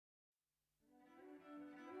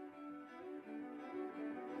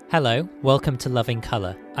Hello, welcome to Loving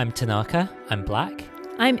Colour. I'm Tanaka, I'm black.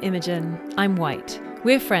 I'm Imogen, I'm white.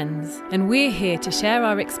 We're friends, and we're here to share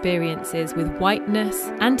our experiences with whiteness,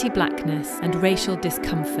 anti-blackness, and racial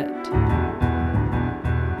discomfort.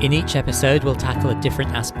 In each episode, we'll tackle a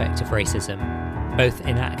different aspect of racism, both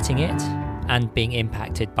enacting it and being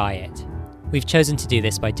impacted by it. We've chosen to do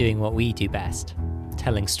this by doing what we do best,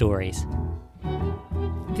 telling stories.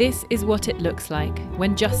 This is what it looks like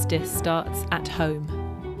when justice starts at home.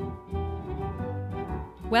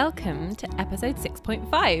 Welcome to episode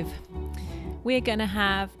 6.5. We're going to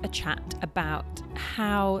have a chat about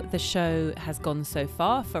how the show has gone so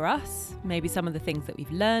far for us, maybe some of the things that we've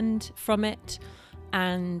learned from it,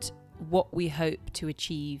 and what we hope to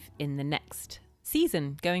achieve in the next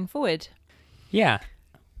season going forward. Yeah.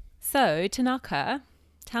 So, Tanaka,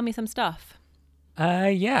 tell me some stuff.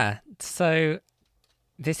 So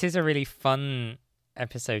this is a really fun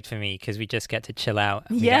episode for me because we just get to chill out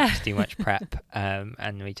and we don't have to do much prep,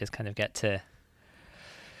 and we just kind of get to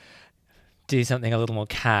do something a little more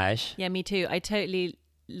cash. Yeah, me too. I totally,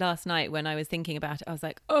 last night when I was thinking about it, I was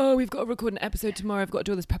like, oh, we've got to record an episode tomorrow. I've got to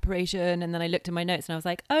do all this preparation. And then I looked at my notes and I was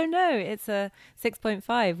like, oh no, it's a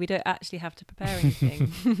 6.5. We don't actually have to prepare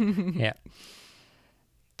anything. Yeah.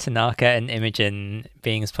 Tanaka and Imogen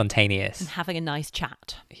being spontaneous. And having a nice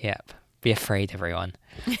chat. Yep. Be afraid, everyone.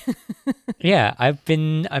 Yeah, I've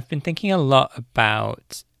been thinking a lot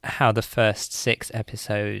about how the first 6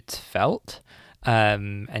 episodes felt,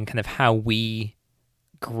 and kind of how we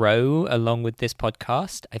grow along with this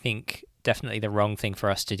podcast. I think definitely the wrong thing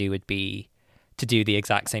for us to do would be to do the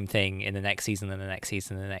exact same thing in the next season and the next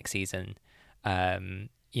season and the next season.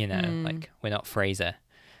 Like we're not Frasier.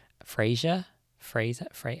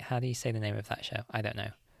 How do you say the name of that show? I don't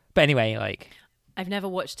know. But anyway, like... I've never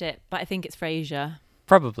watched it, but I think it's Frasier.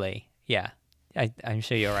 Probably, yeah. I'm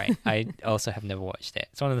sure you're right. I also have never watched it.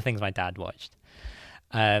 It's one of the things my dad watched.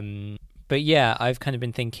 But yeah, I've kind of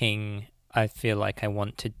been thinking, I feel like I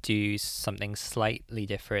want to do something slightly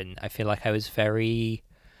different. I feel like I was very...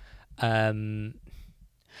 I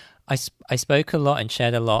spoke a lot and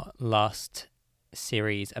shared a lot last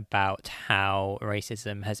series about how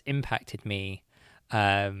racism has impacted me.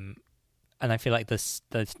 And I feel like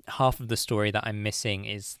the half of the story that I'm missing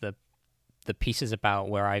is the pieces about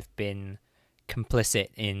where I've been complicit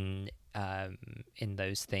in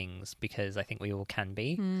those things, because I think we all can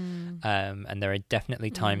be. And there are definitely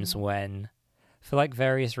times when, for like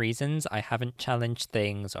various reasons, I haven't challenged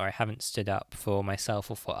things or I haven't stood up for myself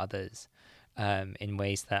or for others in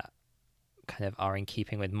ways that kind of are in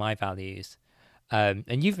keeping with my values.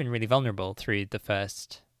 And you've been really vulnerable through the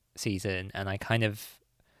first season, and I kind of...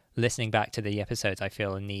 listening back to the episodes, I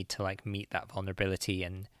feel a need to like meet that vulnerability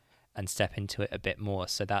and step into it a bit more.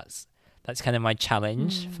 So that's kind of my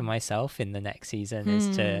challenge for myself in the next season is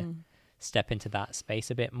to step into that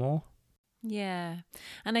space a bit more. Yeah.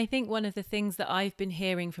 And I think one of the things that I've been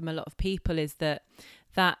hearing from a lot of people is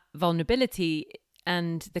that vulnerability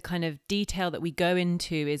and the kind of detail that we go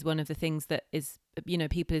into is one of the things that is,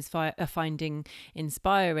 people are finding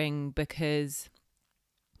inspiring, because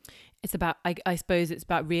it's about, I suppose it's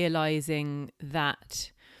about realizing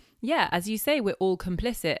that, yeah, as you say, we're all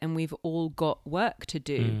complicit and we've all got work to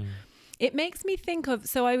do. It makes me think of,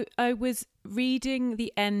 so I was reading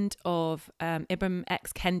the end of Ibram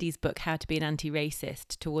X. Kendi's book, How to Be an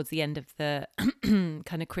Anti-Racist, towards the end of the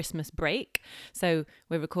kind of Christmas break. So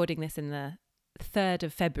we're recording this in the 3rd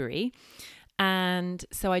of February. And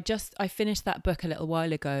so I finished that book a little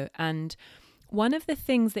while ago, and one of the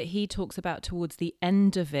things that he talks about towards the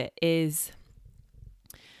end of it is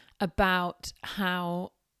about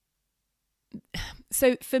how...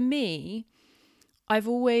 So for me, I've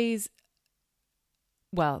always...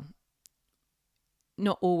 Well,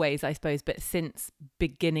 not always, I suppose, but since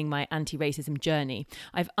beginning my anti-racism journey,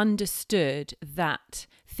 I've understood that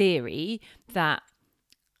theory that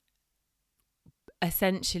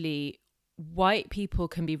essentially... white people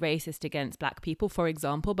can be racist against black people, for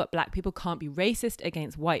example, but black people can't be racist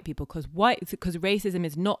against white people because racism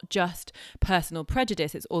is not just personal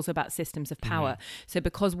prejudice, it's also about systems of power. So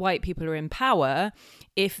because white people are in power,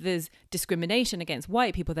 if there's discrimination against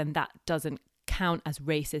white people, then that doesn't count as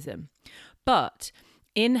racism. But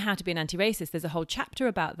in How to Be an Anti-Racist, there's a whole chapter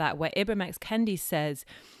about that where Ibram X. Kendi says,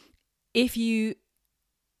 if you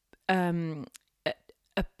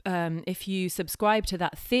subscribe to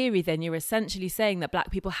that theory, then you're essentially saying that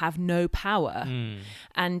black people have no power.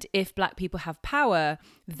 And if black people have power,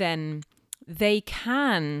 then they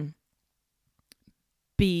can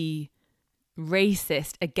be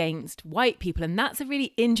racist against white people. And that's a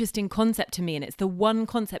really interesting concept to me. And it's the one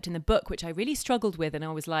concept in the book which I really struggled with. And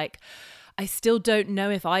I was like, I still don't know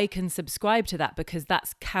if I can subscribe to that, because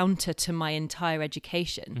that's counter to my entire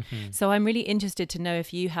education. So I'm really interested to know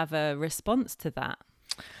if you have a response to that.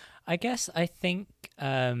 I think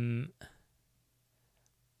when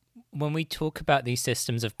we talk about these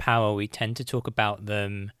systems of power, we tend to talk about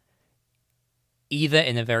them either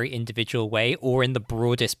in a very individual way or in the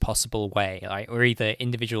broadest possible way, right? Or either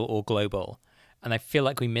individual or global. And I feel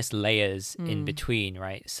like we miss layers in between,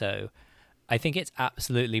 right? So I think it's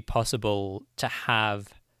absolutely possible to have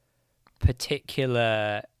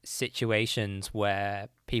particular situations where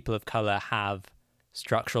people of color have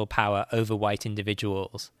structural power over white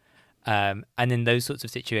individuals. And in those sorts of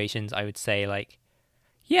situations, I would say, like,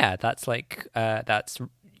 yeah, that's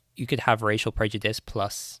you could have racial prejudice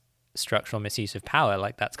plus structural misuse of power.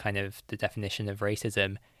 Like, that's kind of the definition of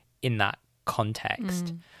racism in that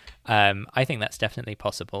context. I think that's definitely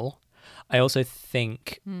possible. I also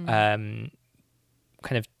think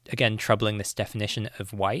kind of, again, troubling this definition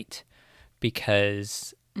of white,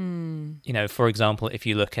 because, you know, for example, if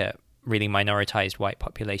you look at really minoritized white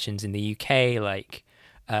populations in the UK, like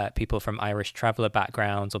people from Irish traveller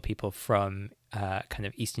backgrounds or people from kind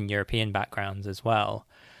of Eastern European backgrounds as well,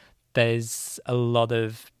 there's a lot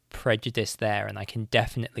of prejudice there, and I can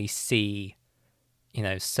definitely see, you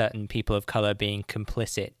know, certain people of color being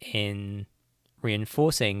complicit in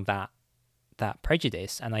reinforcing that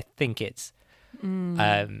prejudice. And I think it's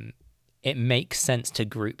it makes sense to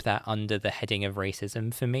group that under the heading of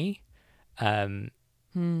racism for me.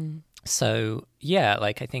 So yeah,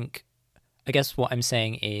 like, I guess what I'm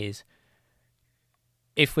saying is,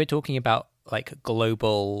 if we're talking about like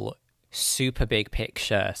global, super big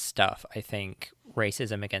picture stuff, I think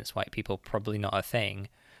racism against white people probably not a thing.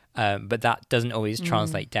 But that doesn't always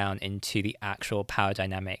translate down into the actual power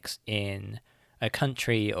dynamics in a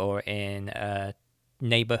country or in a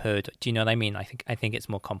neighborhood. Do you know what I mean? I think it's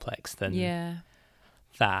more complex than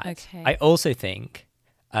that. Okay. I also think,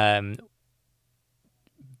 kind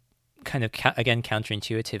of again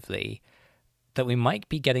counterintuitively, that we might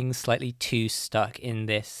be getting slightly too stuck in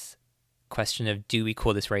this question of, do we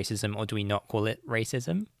call this racism or do we not call it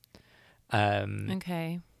racism?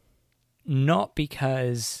 Okay. Not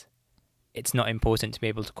because it's not important to be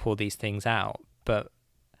able to call these things out, but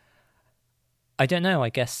I don't know, I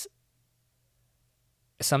guess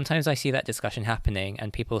sometimes I see that discussion happening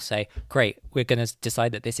and people say, great, we're going to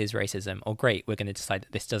decide that this is racism, or great, we're going to decide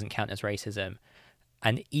that this doesn't count as racism.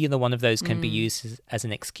 And either one of those can be used as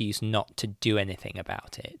an excuse not to do anything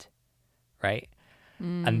about it, right?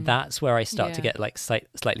 And that's where I start to get like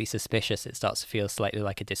slightly suspicious. It starts to feel slightly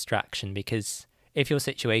like a distraction, because if your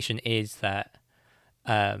situation is that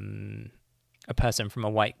a person from a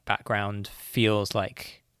white background feels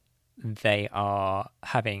like they are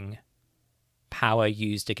having power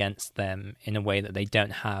used against them in a way that they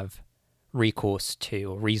don't have recourse to,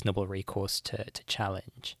 or reasonable recourse to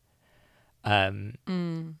challenge,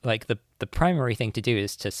 like the primary thing to do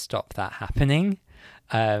is to stop that happening,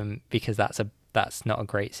 because that's not a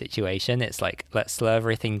great situation. It's like, let's slow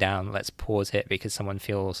everything down, let's pause it because someone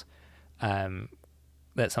feels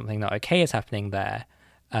that something not okay is happening there.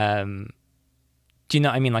 Do you know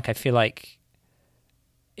what I mean? Like, I feel like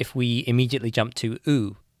if we immediately jump to,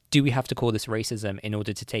 ooh, do we have to call this racism in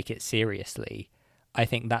order to take it seriously? I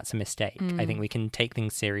think that's a mistake. I think we can take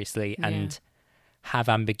things seriously and have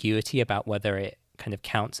ambiguity about whether it kind of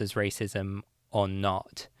counts as racism or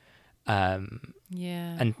not.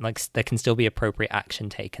 And like, there can still be appropriate action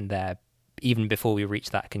taken there even before we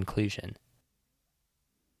reach that conclusion.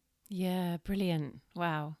 Yeah, brilliant.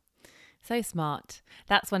 Wow. So smart.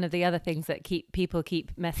 That's one of the other things that people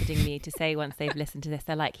keep messaging me to say once they've listened to this.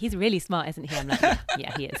 They're like, he's really smart, isn't he? I'm like,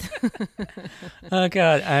 yeah, he is. Oh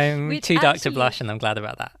God, I'm too dark to blush, and I'm glad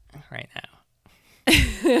about that right now.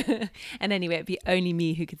 And anyway, it'd be only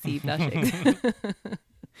me who could see you blushing.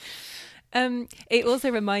 It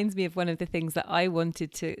also reminds me of one of the things that I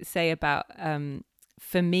wanted to say about,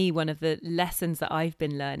 for me, one of the lessons that I've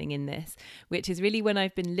been learning in this, which is really when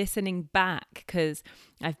I've been listening back, because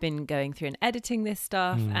I've been going through and editing this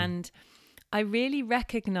stuff, and I really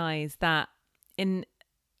recognize that in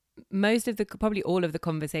most of probably all of the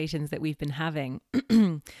conversations that we've been having,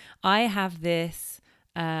 I have this,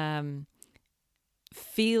 I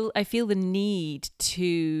feel the need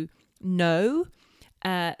to know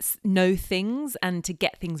things and to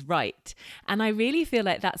get things right. And I really feel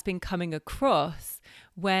like that's been coming across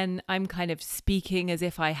when I'm kind of speaking as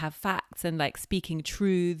if I have facts and like speaking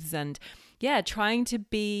truths and trying to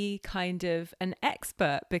be kind of an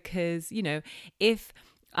expert, because, you know, if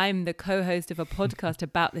I'm the co-host of a podcast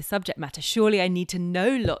about this subject matter. Surely I need to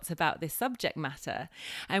know lots about this subject matter.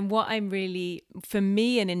 And what I'm really, for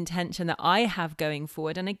me, an intention that I have going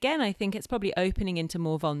forward, and again, I think it's probably opening into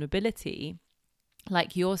more vulnerability,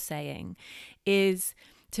 like you're saying, is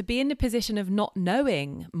to be in the position of not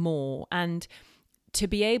knowing more and to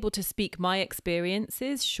be able to speak my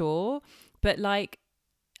experiences, sure, but like,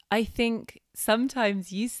 I think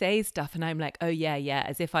sometimes you say stuff and I'm like, oh yeah,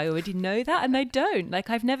 as if I already know that, and I don't. Like,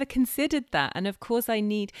 I've never considered that. And of course I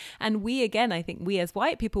need, and we, again, I think we as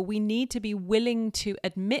white people, we need to be willing to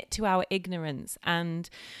admit to our ignorance and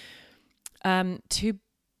to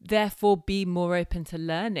therefore be more open to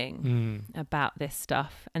learning about this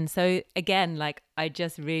stuff. And so again, like, I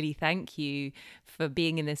just really thank you for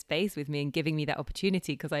being in this space with me and giving me that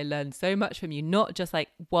opportunity, because I learned so much from you, not just like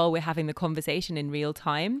while we're having the conversation in real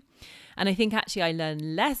time. And I think actually I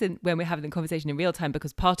learn less when we're having the conversation in real time,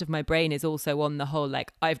 because part of my brain is also on the whole,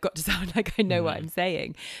 like, I've got to sound like I know what I'm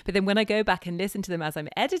saying. But then when I go back and listen to them as I'm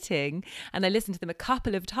editing, and I listen to them a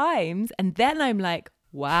couple of times, and then I'm like,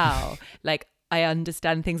 wow, like, I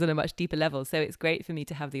understand things on a much deeper level. So it's great for me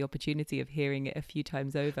to have the opportunity of hearing it a few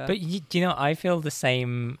times over. But you know, I feel the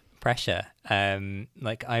same pressure.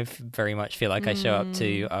 Like, I very much feel like I show up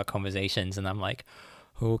to our conversations and I'm like,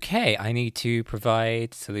 okay, I need to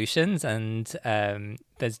provide solutions. And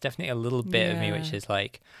there's definitely a little bit of me which is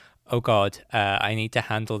like, oh God, I need to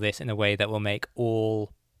handle this in a way that will make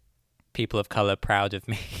all people of color proud of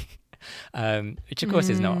me. Which of course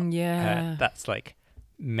is not. That's like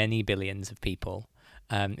many billions of people,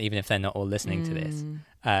 even if they're not all listening to this.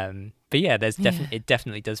 But yeah, there's it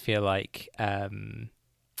definitely does feel like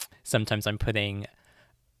sometimes I'm putting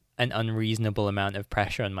an unreasonable amount of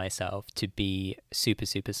pressure on myself to be super,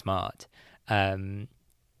 super smart. And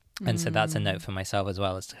so that's a note for myself as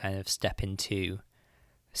well, as to kind of step into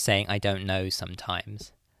saying I don't know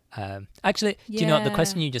sometimes. Actually, do you know what, the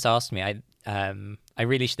question you just asked me, I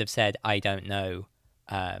really should have said I don't know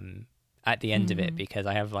at the end of it, because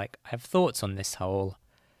I have thoughts on this whole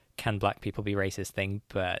can black people be racist thing,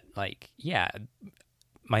 but like, yeah,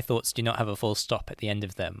 my thoughts do not have a full stop at the end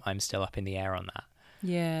of them. I'm still up in the air on that.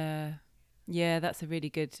 Yeah, that's a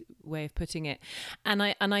really good way of putting it. And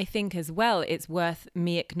I think as well, it's worth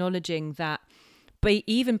me acknowledging that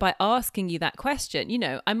even by asking you that question, you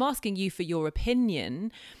know, I'm asking you for your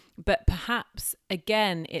opinion, but perhaps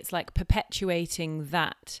again, it's like perpetuating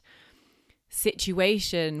that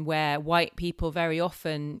situation where white people very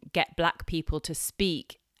often get black people to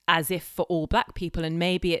speak as if for all black people, and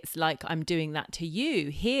maybe it's like I'm doing that to you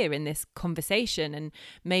here in this conversation, and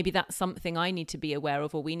maybe that's something I need to be aware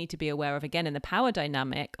of, or we need to be aware of, again, in the power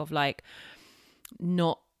dynamic of like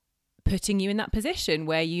not putting you in that position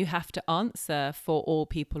where you have to answer for all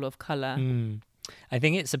people of color. I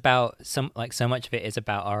think it's about so much of it is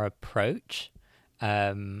about our approach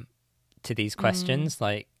to these questions.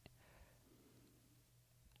 Like,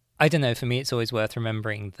 I don't know, for me, it's always worth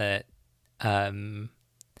remembering that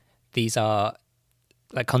these are,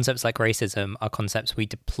 like, concepts like racism are concepts we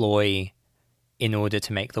deploy in order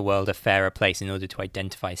to make the world a fairer place, in order to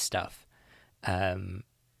identify stuff, and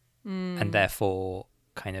therefore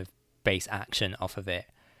kind of base action off of it.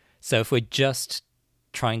 So if we're just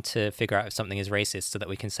trying to figure out if something is racist so that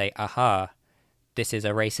we can say, aha, this is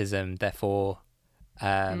a racism, therefore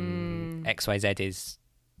XYZ is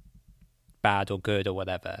bad or good or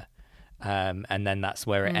whatever, and then that's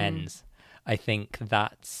where it ends. I think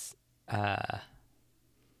that's I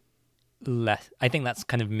think that's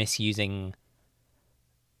kind of misusing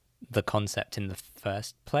the concept in the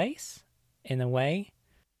first place, in a way.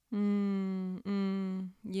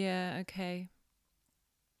 Yeah, okay.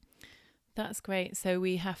 That's great. So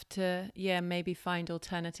we have to, maybe find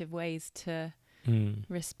alternative ways to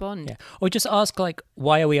respond. Yeah. Or just ask, like,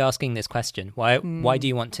 why are we asking this question? Why do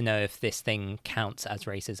you want to know if this thing counts as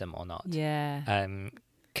racism or not? Yeah.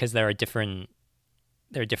 Because there are different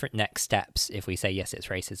next steps if we say yes, it's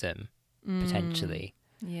racism, potentially.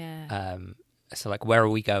 Yeah. So like, where are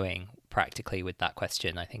we going practically with that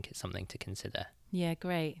question? I think it's something to consider. Yeah,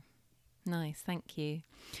 great. Nice, thank you.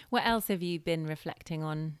 What else have you been reflecting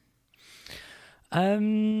on?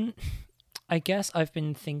 I guess I've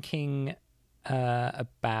been thinking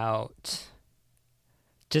about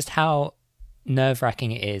just how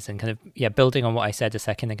nerve-wracking it is, and kind of building on what I said a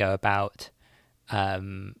second ago about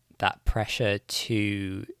that pressure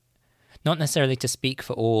to not necessarily to speak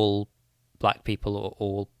for all black people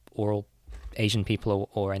or all Asian people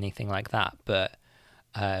or anything like that, but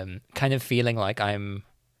kind of feeling like I'm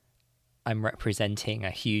representing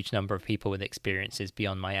a huge number of people with experiences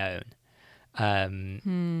beyond my own.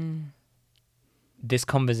 This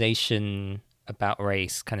conversation about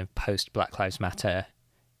race kind of post Black Lives Matter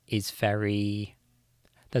is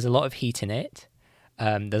there's a lot of heat in it.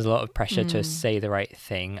 There's a lot of pressure to say the right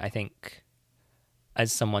thing. I think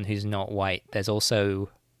as someone who's not white, there's also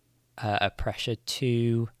a pressure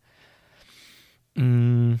to,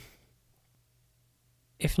 if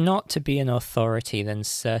not to be an authority, then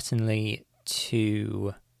certainly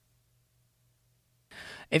to...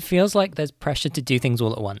 It feels like there's pressure to do things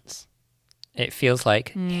all at once. It feels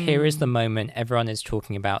like here is the moment, everyone is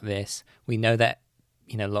talking about this. We know that,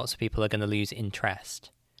 lots of people are going to lose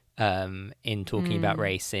interest in talking about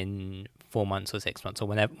race in 4 months or 6 months or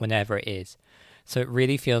whenever it is. So it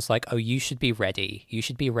really feels like, oh, you should be ready. You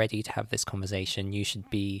should be ready to have this conversation. You should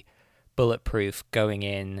be bulletproof going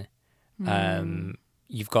in.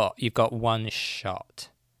 You've got one shot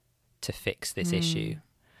to fix this issue.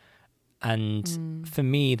 And for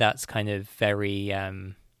me, that's kind of very,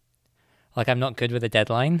 like, I'm not good with a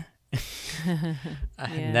deadline. I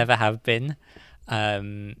never have been.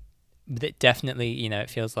 But it definitely, it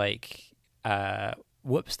feels like,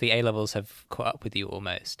 whoops, the A-levels have caught up with you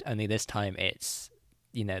almost. Only this time it's,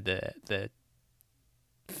 the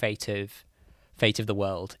fate of the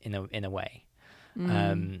world in a way.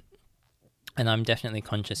 And I'm definitely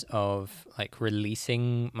conscious of like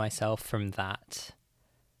releasing myself from that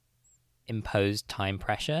imposed time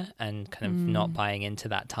pressure and kind of not buying into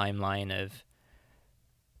that timeline of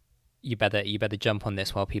you better jump on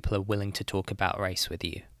this while people are willing to talk about race with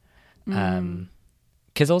you.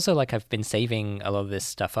 Because also, like, I've been saving a lot of this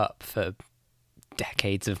stuff up for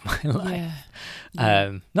decades of my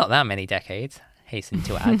life. Not that many decades, hasten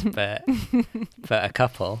to add, but a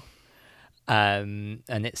couple. And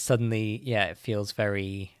it's suddenly, it feels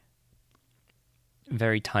very,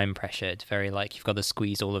 very time pressured, very like you've got to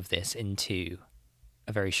squeeze all of this into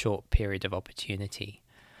a very short period of opportunity.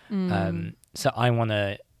 So I want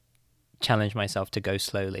to challenge myself to go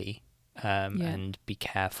slowly and be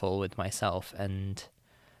careful with myself and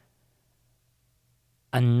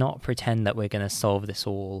not pretend that we're going to solve this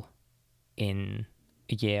all in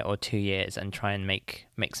a year or 2 years and try and make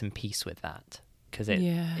some peace with that, because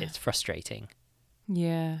it's frustrating.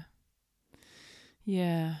 Yeah.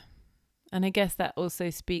 And I guess that also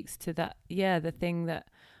speaks to that, the thing that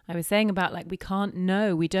I was saying about, like, we don't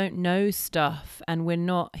know stuff, and we're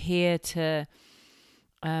not here to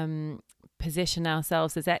position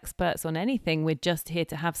ourselves as experts on anything. We're just here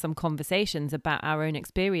to have some conversations about our own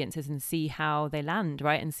experiences and see how they land,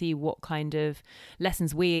 right? And see what kind of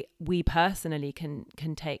lessons we personally can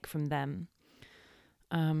take from them.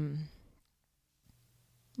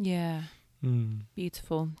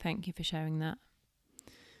 Beautiful. Thank you for sharing that.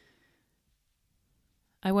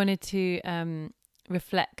 I wanted to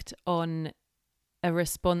reflect on a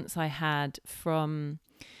response I had from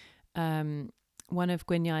one of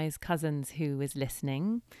Gwinyai's cousins who was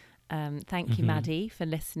listening. Thank you, Maddie, for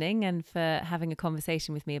listening and for having a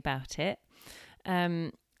conversation with me about it.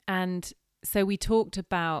 And so we talked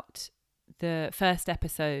about the first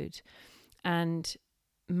episode, and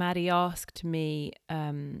Maddie asked me,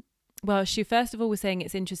 she first of all was saying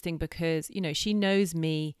it's interesting because, she knows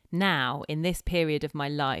me now in this period of my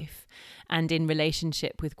life and in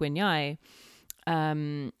relationship with Gwinyai.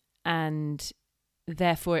 And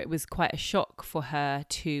therefore it was quite a shock for her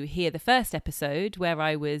to hear the first episode where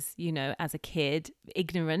I was, as a kid,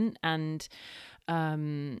 ignorant and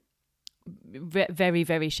very,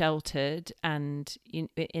 very sheltered. And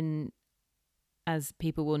in as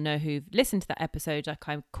people will know who've listened to that episode, I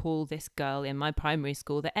kind of call this girl in my primary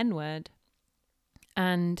school the N-word.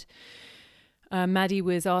 And Maddie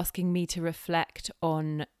was asking me to reflect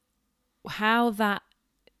on how that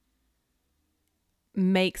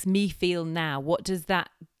makes me feel now. What does that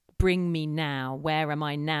bring me now? Where am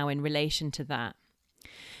I now in relation to that?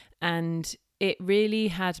 And it really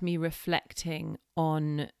had me reflecting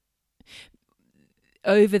on,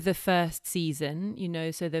 over the first season,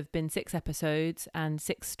 so there've been 6 episodes and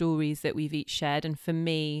 6 stories that we've each shared. And for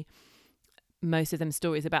me, most of them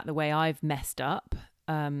stories about the way I've messed up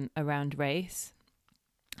around race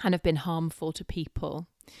and have been harmful to people.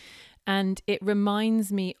 And it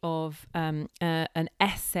reminds me of an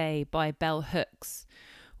essay by Bell Hooks,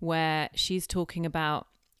 where she's talking about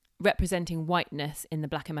representing whiteness in the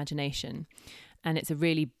Black imagination. And it's a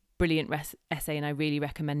really brilliant essay, and I really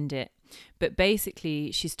recommend it. But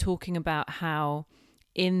basically, she's talking about how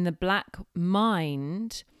in the Black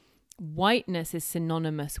mind, whiteness is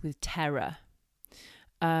synonymous with terror.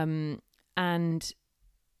 And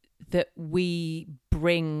that we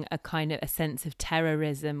bring a kind of a sense of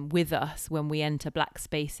terrorism with us when we enter Black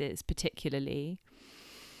spaces, particularly.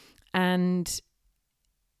 And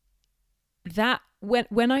that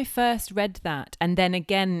when I first read that, and then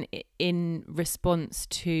again in response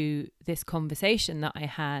to this conversation that I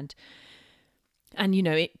had, and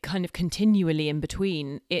it kind of continually in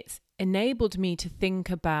between, it's enabled me to think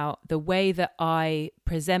about the way that I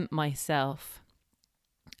present myself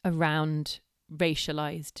around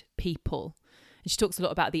racialized people. And she talks a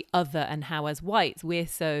lot about the other and how as whites we're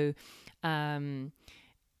so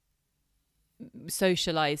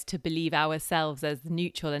socialized to believe ourselves as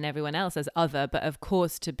neutral and everyone else as other, but of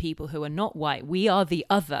course to people who are not white, we are the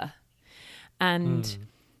other. And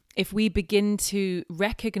if we begin to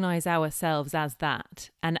recognize ourselves as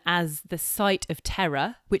that and as the site of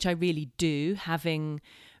terror, which I really do, having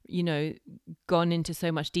gone into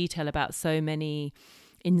so much detail about so many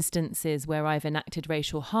instances where I've enacted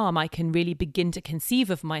racial harm, I can really begin to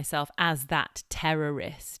conceive of myself as that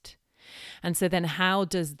terrorist. And so then how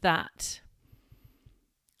does that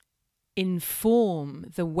inform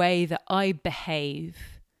the way that I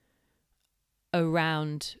behave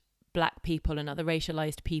around Black people and other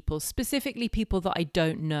racialized people, specifically people that I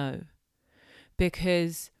don't know?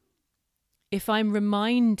 Because if I'm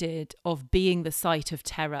reminded of being the site of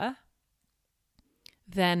terror,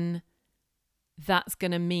 then that's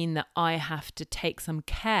going to mean that I have to take some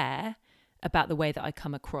care about the way that I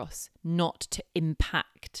come across, not to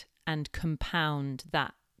impact and compound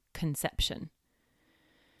that conception.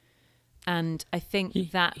 And I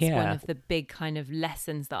think that's one of the big kind of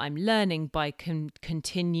lessons that I'm learning by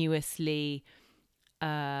continuously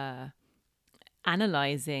analysing,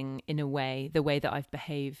 in a way, the way that I've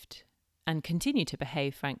behaved and continue to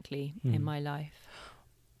behave, frankly, in my life.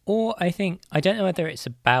 Or I don't know whether it's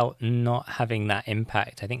about not having that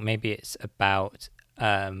impact. I think maybe it's about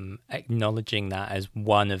acknowledging that as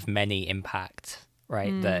one of many impacts,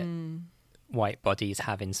 right, that white bodies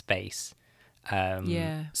have in space.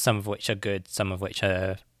 Some of which are good, some of which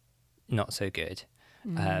are not so good.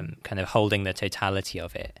 Kind of holding the totality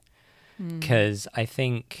of it. Because I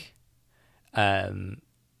think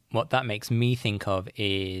what that makes me think of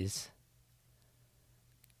is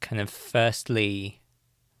kind of firstly,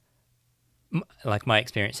 like my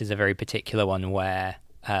experience is a very particular one where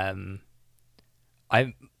the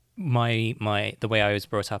way I was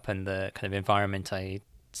brought up and the kind of environment I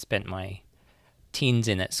spent my teens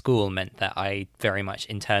in at school meant that I very much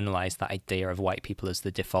internalized that idea of white people as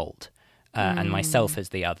the default and myself as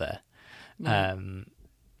the other.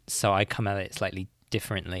 So I come at it slightly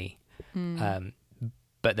differently.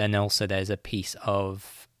 But then also there's a piece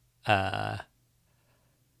of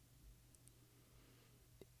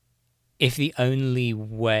if the only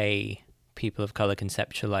way people of color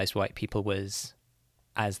conceptualized white people was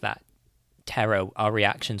as that terror, our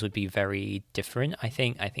reactions would be very different. I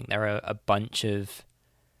think there are a bunch of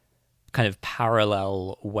kind of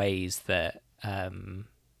parallel ways that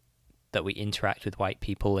that we interact with white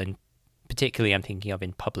people, and particularly I'm thinking of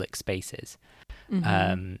in public spaces.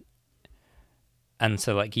 And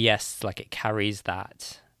so yes, it carries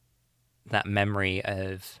that memory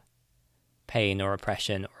of pain or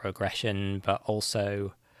oppression or aggression, but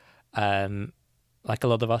also a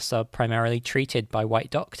lot of us are primarily treated by white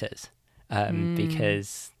doctors.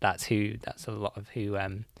 Because that's a lot of who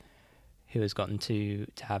has gotten to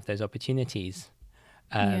have those opportunities.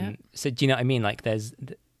 So do you know what I mean? There's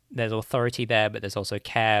authority there, but there's also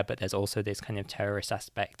care, but there's also this kind of terrorist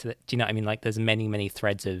aspect. Do you know what I mean? There's many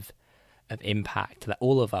threads of impact that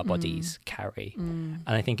all of our bodies carry, and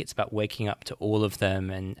I think it's about waking up to all of them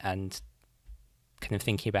and kind of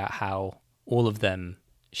thinking about how all of them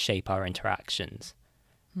shape our interactions.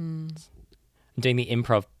 I'm doing the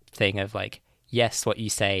improv thing of yes, what you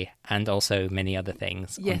say, and also many other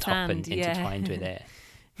things on top and intertwined with it.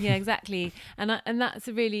 Yeah, exactly. And that's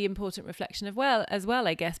a really important reflection as well,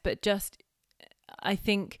 I guess. But just, I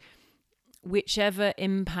think whichever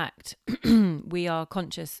impact we are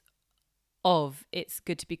conscious of, it's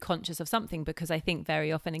good to be conscious of something, because I think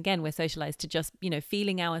very often, again, we're socialized to just,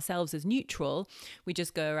 feeling ourselves as neutral. We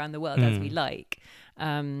just go around the world as we like.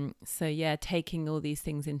 So yeah, taking all these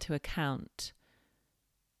things into account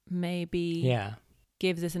maybe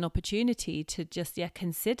gives us an opportunity to just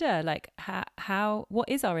consider what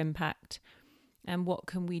is our impact and what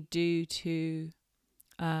can we do to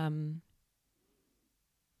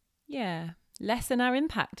lessen our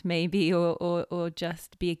impact, maybe, or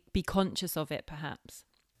just be conscious of it, perhaps.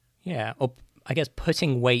 Or I guess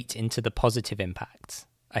putting weight into the positive impacts.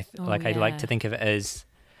 I like to think of it as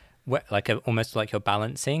almost like you're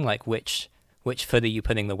balancing which foot are you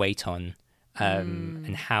putting the weight on,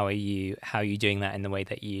 and how are you doing that in the way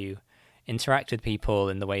that you interact with people,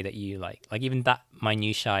 in the way that you like even that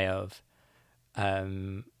minutiae of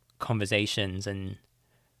conversations and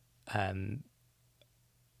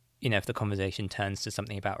if the conversation turns to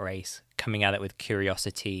something about race, coming at it with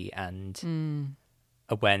curiosity and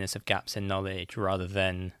awareness of gaps in knowledge rather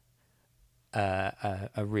than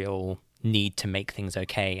a real need to make things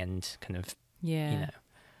okay and kind of,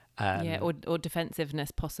 or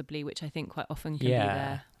defensiveness possibly, which I think quite often can be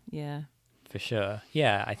there. Yeah, for sure.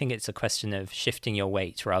 Yeah, I think it's a question of shifting your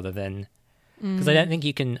weight rather than, because I don't think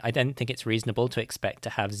it's reasonable to expect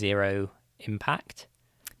to have zero impact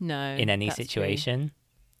in any situation.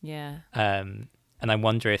 True. Yeah. And I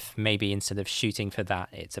wonder if maybe instead of shooting for that,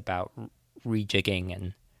 it's about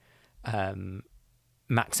rejigging and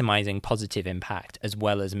maximizing positive impact as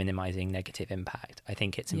well as minimizing negative impact. I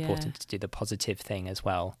think it's important to do the positive thing as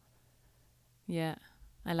well. Yeah.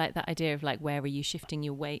 I like that idea of like, where are you shifting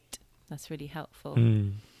your weight? That's really helpful.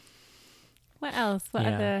 What else?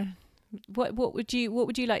 What would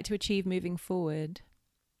you like to achieve moving forward?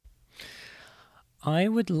 I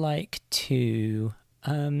would like to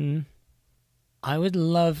I would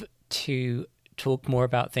love to talk more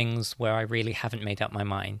about things where I really haven't made up my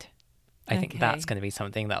mind. I think that's going to be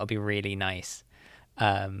something that'll be really nice.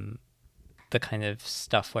 The kind of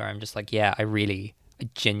stuff where I'm just like, I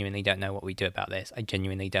genuinely don't know what we do about this. I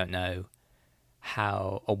genuinely don't know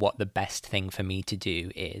how or what the best thing for me to do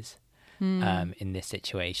is in this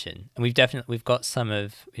situation. And we've got some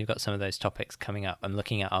of those topics coming up. I'm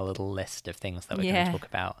looking at our little list of things that we're going to talk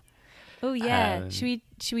about. Oh yeah, should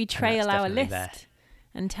we trail our list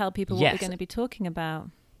and tell people what we're going to be talking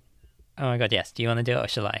about? Oh my god, yes. Do you want to do it or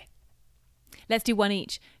shall I? Let's do one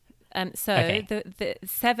each.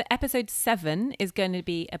 The episode 7 is going to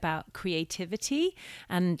be about creativity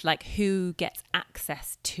and like who gets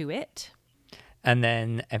access to it. And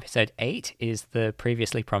then episode 8 is the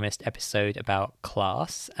previously promised episode about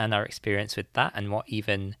class and our experience with that and what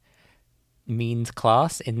even means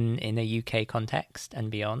class in a UK context and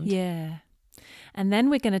beyond. Yeah. And then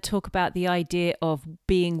we're going to talk about the idea of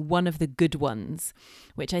being one of the good ones,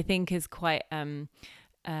 which I think is quite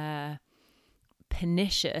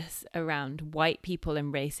pernicious around white people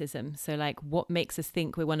and racism. So like, what makes us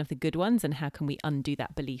think we're one of the good ones and how can we undo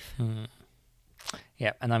that belief?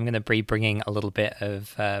 Yeah, and I'm going to be bringing a little bit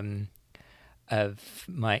of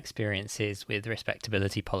my experiences with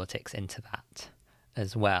respectability politics into that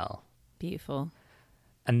as well. Beautiful.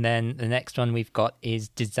 And then the next one we've got is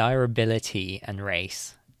desirability and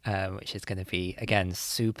race, which is going to be, again,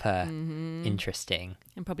 super interesting.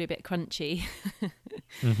 And probably a bit crunchy.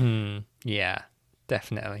 Yeah,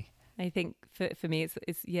 definitely. I think for me,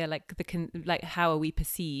 it's like how are we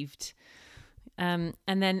perceived? And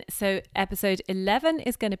then, so episode 11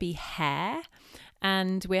 is going to be hair.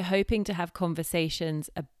 And we're hoping to have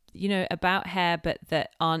conversations, about hair, but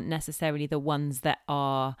that aren't necessarily the ones that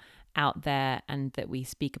are out there and that we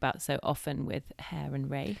speak about so often with hair and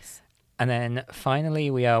race. And then finally,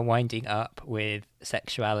 we are winding up with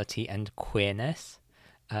sexuality and queerness,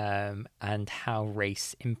 and how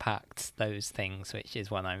race impacts those things, which is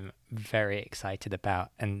one I'm very excited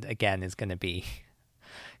about. And again, it's going to be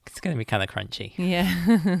kind of crunchy.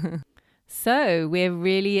 Yeah. So we're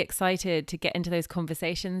really excited to get into those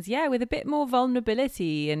conversations, with a bit more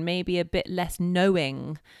vulnerability and maybe a bit less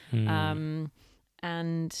knowing.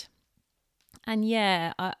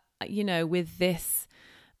 With this,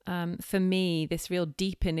 for me, this real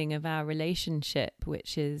deepening of our relationship,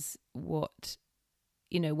 which is what,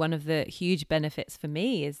 one of the huge benefits for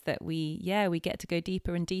me is that we get to go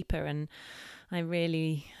deeper and deeper. And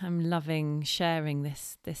I'm loving sharing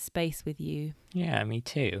this space with you. Yeah, me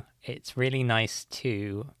too. It's really nice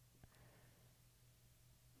to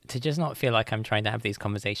just not feel like I'm trying to have these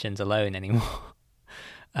conversations alone anymore.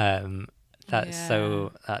 That's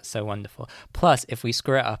so wonderful. Plus, if we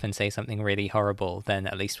screw it up and say something really horrible, then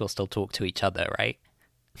at least we'll still talk to each other, right?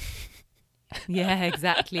 Yeah,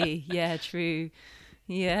 exactly. Yeah, true.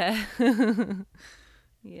 Yeah.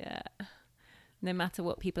 Yeah. No matter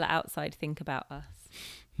what people outside think about us.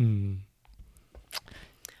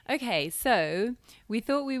 Okay, so we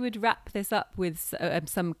thought we would wrap this up with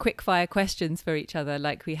some quick fire questions for each other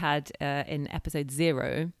like we had in episode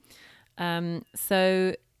 0.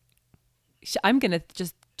 So I'm going to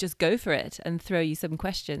just go for it and throw you some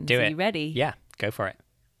questions. Do it. Are you ready? Yeah, go for it.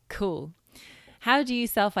 Cool. How do you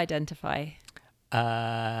self-identify?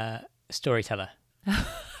 Storyteller.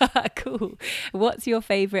 Cool. What's your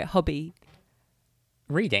favorite hobby?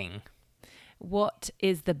 Reading. What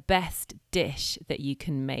is the best dish that you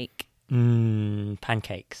can make?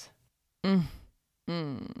 Pancakes. Who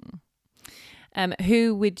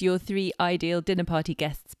would your 3 ideal dinner party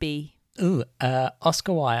guests be?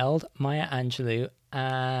 Oscar Wilde, Maya Angelou,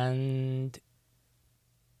 and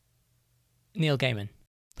Neil Gaiman.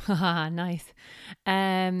 Haha, nice.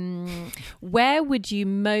 Where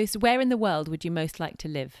in the world would you most like to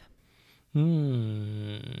live?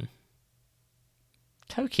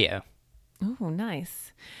 Tokyo. Oh,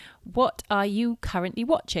 nice. What are you currently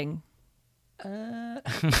watching?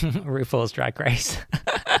 RuPaul's Drag Race.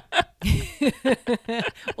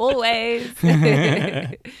 Always.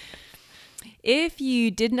 If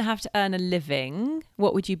you didn't have to earn a living,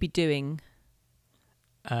 what would you be doing?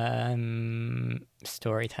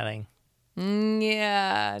 Storytelling.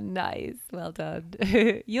 Yeah, nice. Well done.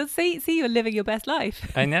 You'll see you're living your best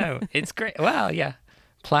life. I know. It's great. Well, yeah.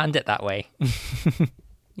 Planned it that way.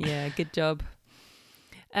 Yeah, good job.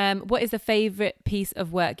 What is the favourite piece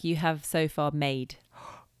of work you have so far made?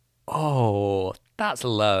 Oh, that's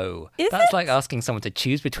low. Is That's it? like asking someone to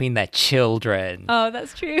choose between their children. Oh,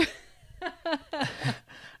 that's true.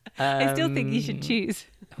 I still think you should choose.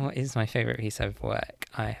 What is my favourite piece of work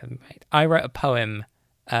I have made? I wrote a poem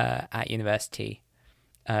at university,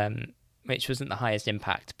 which wasn't the highest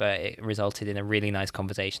impact, but it resulted in a really nice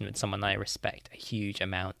conversation with someone I respect a huge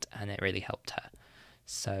amount, and it really helped her.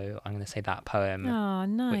 So I'm going to say that poem, Oh,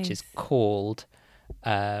 nice. which is called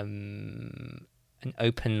An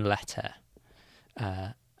Open Letter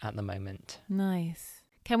at the moment. Nice.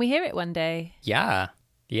 Can we hear it one day? Yeah,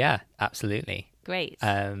 absolutely. Great.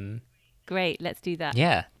 Great. Let's do that.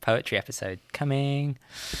 Yeah, poetry episode coming.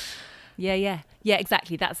 Yeah,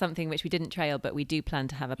 exactly. That's something which we didn't trail, but we do plan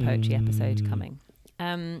to have a poetry episode coming.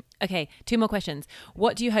 Okay, 2 more questions.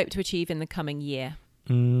 What do you hope to achieve in the coming year?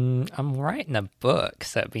 I'm writing a book,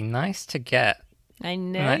 so it'd be nice to get I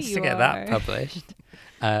know nice to get that published.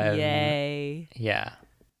 Yay. Yeah,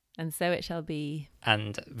 And so it shall be.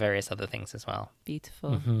 and various other things as well.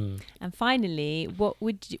 Beautiful. Mm-hmm. And finally, what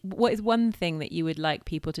is one thing that you would like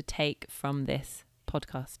people to take from this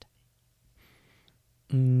podcast?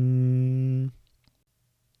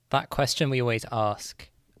 That question we always ask,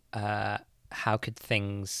 how could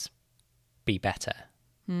things be better?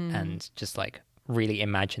 And just like really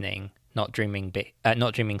imagining, not dreaming big,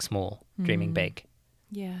 not dreaming small, dreaming big.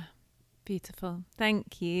 Yeah. Beautiful.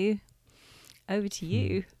 Thank you. Over to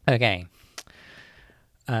you. Okay.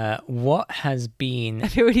 What has been... I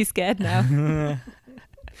feel really scared now.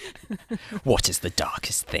 What is the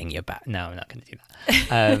darkest thing you're about? No, I'm not going to do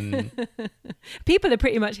that. People are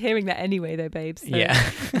pretty much hearing that anyway, though, babes. So. Yeah.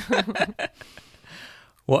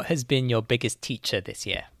 What has been your biggest teacher this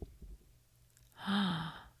year?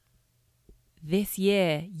 This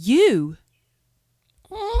year, you.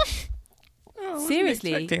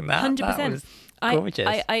 Seriously, expecting that. 100%. That was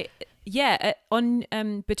gorgeous.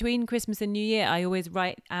 On between Christmas and New Year, I always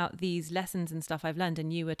write out these lessons and stuff I've learned,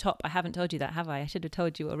 and you were top. I haven't told you that, have I? I should have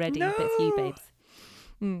told you already. No. But it's you, babes.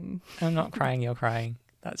 I'm not crying, you're crying.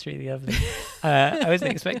 That's really lovely. I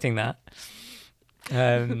wasn't expecting that.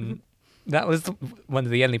 That was one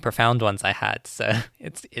of the only profound ones I had, so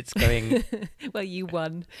it's going... Well, you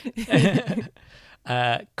won.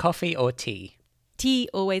 Coffee or tea? Tea,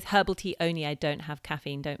 always. Herbal tea only. I don't have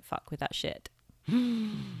caffeine. Don't fuck with that shit.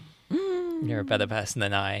 You're a better person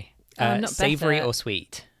than I. I'm not savory better. or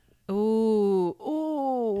sweet?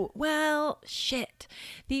 Ooh. Well, shit.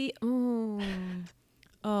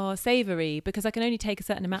 Savory, because I can only take a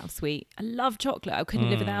certain amount of sweet. I love chocolate. I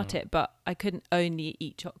couldn't live without it, but I couldn't only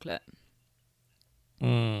eat chocolate.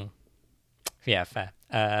 Yeah, fair.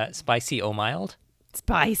 Spicy or mild?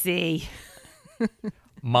 Spicy.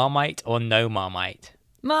 Marmite or no Marmite?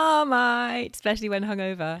 Marmite, especially when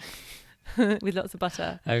hungover with lots of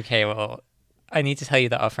butter. Okay, well, I need to tell you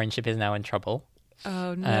that our friendship is now in trouble.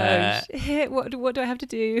 Oh no! Shit. What do I have to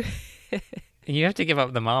do? You have to give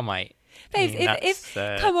up the Marmite. Babes, if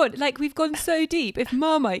come on, like we've gone so deep. If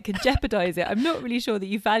Marmite can jeopardize it, I'm not really sure that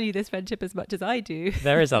you value this friendship as much as I do.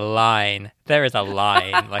 There is a line.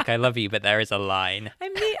 Like, I love you, but there is a line.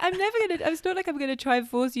 It's not like I'm gonna try and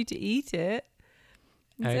force you to eat it.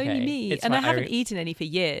 It's only me, and I haven't eaten any for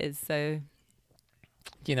years, so.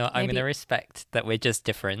 You know, I'm going to respect that we're just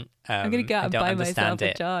different. I'm going to go out and buy myself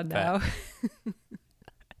a jar now.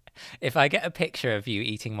 If I get a picture of you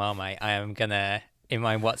eating Marmite, I am going to, in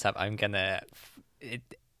my WhatsApp, I'm going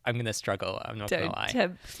to struggle. I'm not going to lie.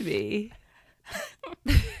 Don't tempt me.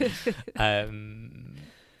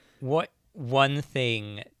 What one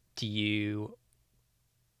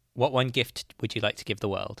gift would you like to give the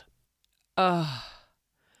world?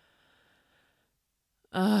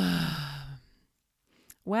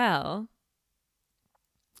 Well,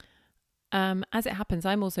 as it happens,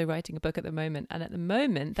 I'm also writing a book at the moment. And at the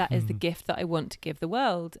moment, that is the gift that I want to give the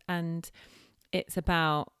world. And it's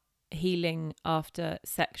about healing after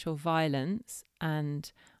sexual violence.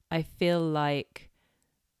 And I feel like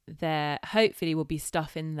there hopefully will be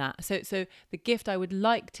stuff in that. So the gift I would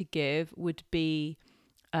like to give would be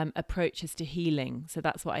approaches to healing. So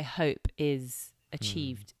that's what I hope is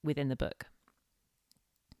achieved within the book.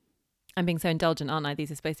 I'm being so indulgent, aren't I?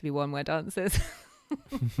 These are supposed to be one-word answers.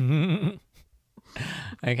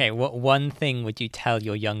 Okay, what one thing would you tell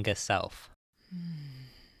your younger self?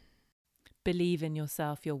 Believe in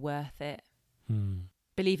yourself, you're worth it.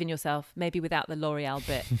 Believe in yourself, maybe without the L'Oreal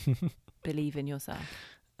bit. Believe in yourself.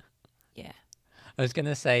 Yeah. I was going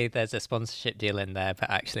to say there's a sponsorship deal in there, but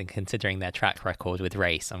actually considering their track record with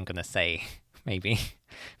race, I'm going to say maybe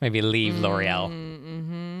leave L'Oreal.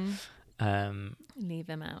 Leave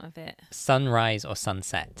them out of it. Sunrise or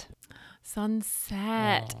sunset?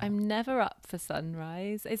 Sunset. I'm never up for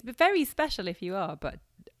sunrise. It's very special if you are, but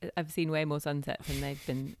I've seen way more sunsets and they've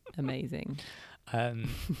been amazing.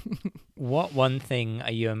 What one thing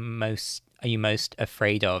are you most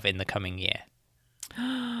afraid of in the coming year?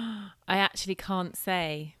 I actually can't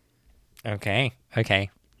say. Okay.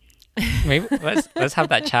 Maybe let's have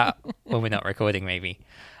that chat when we're not recording. Maybe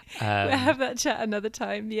we'll have that chat another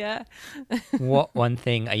time. Yeah. What one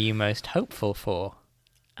thing are you most hopeful for?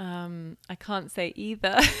 I can't say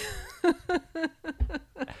either.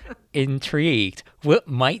 Intrigued. What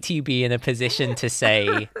might you be in a position to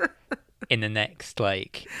say in the next,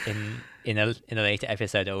 like in a later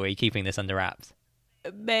episode, or are you keeping this under wraps?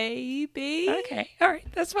 Maybe. Okay. All right.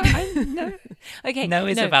 That's fine. No. Okay. No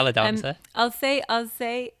is a valid answer. I'll say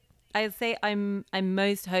I'm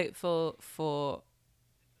most hopeful for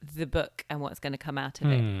the book and what's going to come out of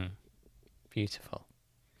it. Beautiful.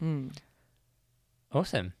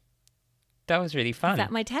 Awesome. That was really fun. Is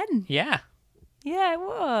that my 10? Yeah. Yeah, it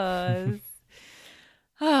was.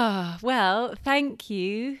 Well, thank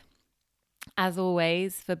you, as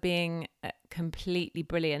always, for being completely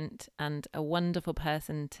brilliant and a wonderful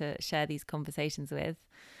person to share these conversations with.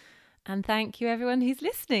 And thank you, everyone who's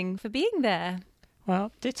listening, for being there.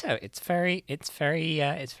 Well, ditto. It's very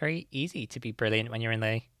easy to be brilliant when you're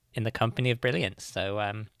in the company of brilliance.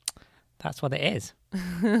 So that's what it is.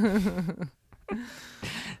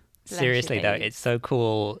 Seriously though, it's so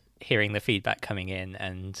cool hearing the feedback coming in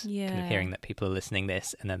and kind of hearing that people are listening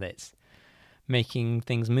this, and that it's making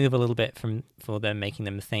things move a little bit for them, making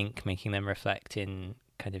them think, making them reflect in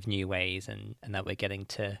kind of new ways, and that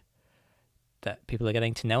people are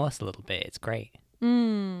getting to know us a little bit. It's great.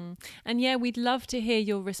 And yeah, we'd love to hear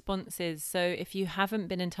your responses. So if you haven't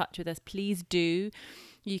been in touch with us, please do.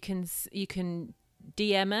 You can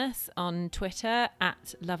DM us on Twitter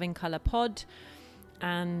at lovingcolourpod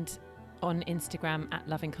and on Instagram at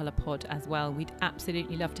lovingcolourpod as well. We'd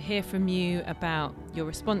absolutely love to hear from you about your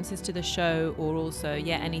responses to the show, or also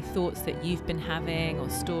any thoughts that you've been having or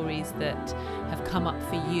stories that have come up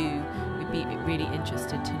for you. We'd be really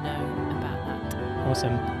interested to know about that.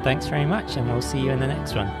 Awesome. Thanks very much, and we'll see you in the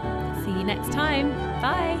next one. See you next time.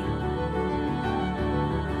 Bye.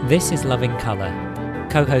 This is Loving Colour,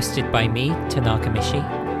 co-hosted by me, Tanaka Mishi,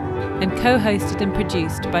 and co-hosted and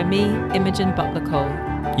produced by me, Imogen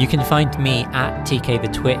Butler-Cole. You can find me at TK the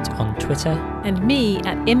Twit on Twitter, and me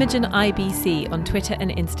at Imogen IBC on Twitter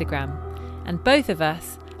and Instagram, and both of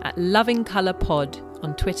us at Loving Colour Pod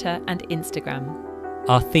on Twitter and Instagram.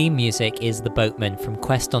 Our theme music is The Boatman from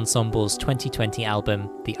Quest Ensemble's 2020 album,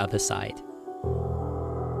 The Other Side.